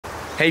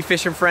Hey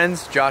fishing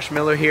friends, Josh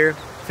Miller here,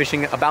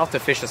 about to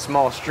fish a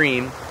small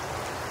stream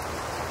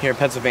here in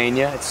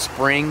Pennsylvania. It's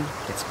spring,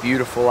 it's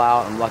beautiful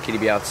out, I'm lucky to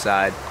be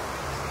outside.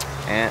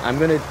 And I'm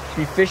gonna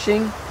be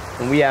fishing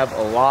and we have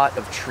a lot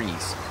of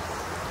trees.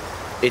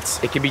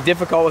 It can be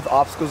difficult with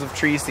obstacles of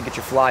trees to get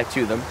your fly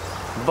to them,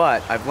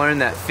 but I've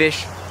learned that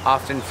fish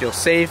often feel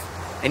safe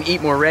and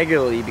eat more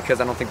regularly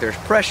because I don't think they're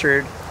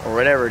pressured or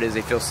whatever it is,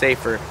 they feel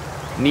safer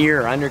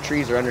near or under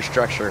trees or under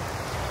structure.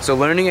 So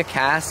learning a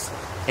cast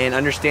and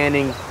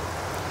understanding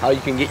how you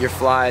can get your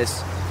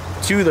flies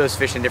to those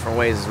fish in different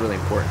ways is really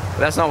important. But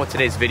that's not what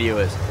today's video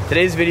is.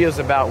 Today's video is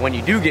about when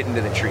you do get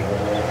into the tree.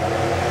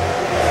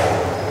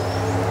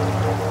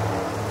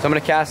 So I'm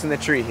gonna cast in the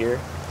tree here.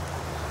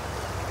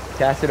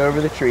 Cast it over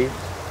the tree.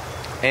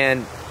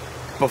 And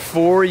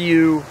before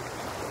you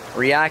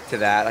react to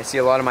that, I see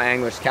a lot of my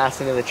anglers cast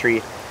into the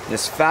tree, and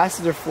as fast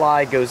as their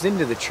fly goes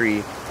into the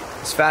tree,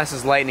 as fast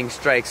as lightning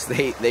strikes,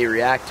 they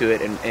react to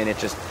it, and it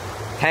just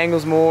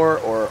tangles more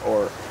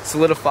or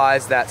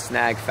solidifies that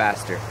snag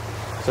faster.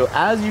 So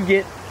as you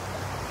get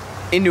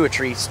into a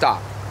tree,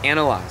 stop,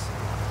 analyze.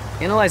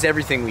 Analyze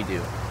everything we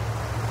do.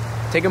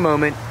 Take a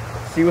moment,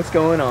 see what's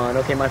going on.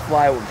 Okay, my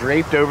fly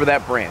draped over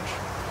that branch.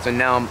 So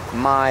now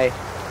my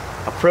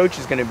approach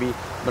is gonna be,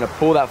 I'm gonna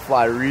pull that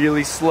fly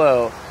really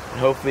slow, and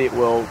hopefully it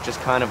will just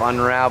kind of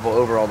unravel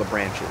over all the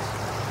branches.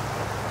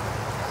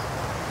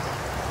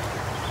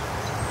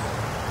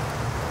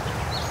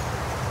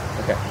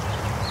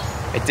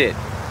 Okay, it did.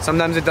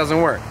 Sometimes it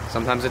doesn't work,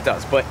 sometimes it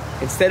does. But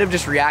instead of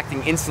just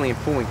reacting instantly and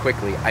pulling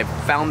quickly, I've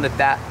found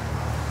that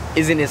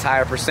isn't as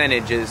high a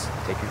percentage as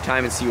take your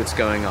time and see what's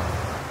going on.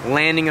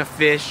 Landing a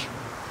fish,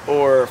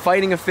 or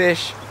fighting a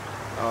fish,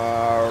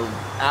 or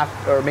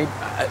maybe,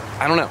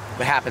 I don't know,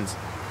 what happens.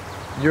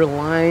 Your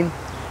line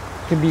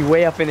can be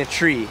way up in a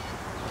tree,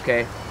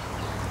 okay?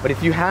 But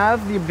if you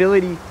have the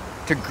ability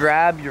to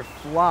grab your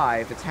fly,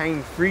 if it's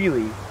hanging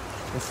freely,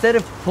 instead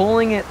of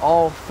pulling it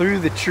all through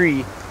the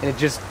tree and it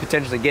just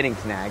potentially getting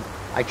snagged,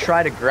 I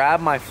try to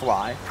grab my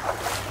fly.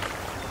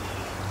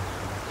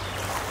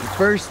 And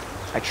first,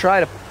 I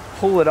try to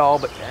pull it all,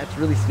 but that's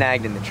really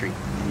snagged in the tree.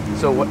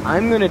 So what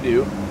I'm gonna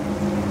do,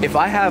 if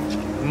I have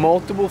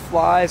multiple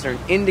flies or an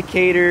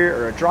indicator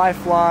or a dry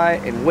fly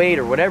and weight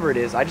or whatever it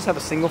is, I just have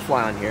a single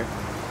fly on here.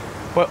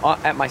 But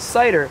at my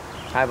sighter,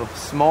 I have a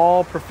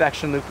small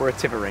perfection loop or a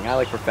tippet ring. I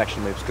like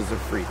perfection loops because they're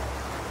free.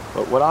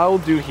 But what I will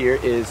do here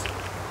is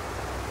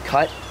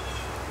cut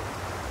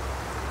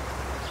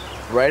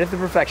right at the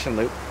perfection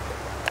loop,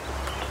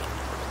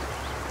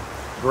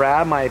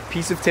 grab my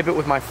piece of tippet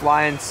with my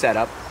fly and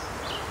setup,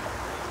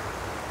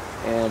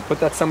 and put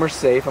that somewhere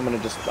safe. I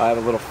have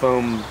a little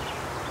foam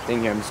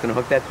thing here, I'm just gonna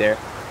hook that there.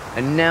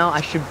 And now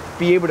I should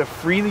be able to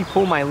freely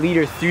pull my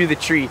leader through the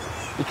tree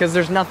because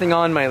there's nothing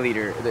on my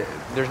leader.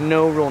 There's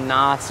no real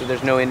knots or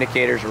there's no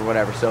indicators or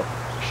whatever. So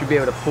I should be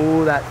able to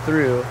pull that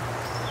through.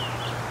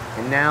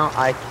 And now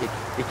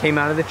it came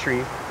out of the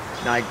tree.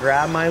 Now I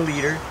grab my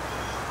leader,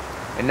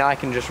 and now I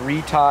can just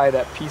retie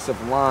that piece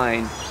of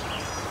line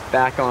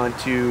back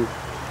onto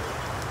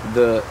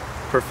the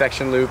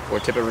perfection loop or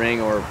tippet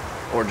ring or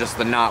just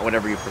the knot,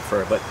 whatever you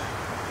prefer. But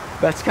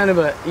that's kind of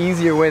an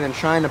easier way than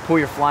trying to pull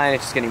your fly and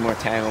it's just getting more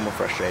tangled, more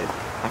frustrated.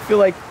 I feel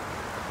like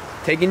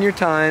taking your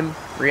time,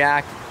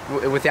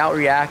 without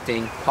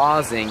reacting,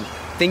 pausing,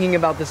 thinking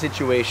about the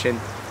situation,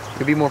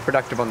 could be more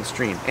productive on the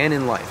stream and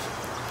in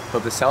life.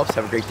 Hope this helps.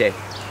 Have a great day.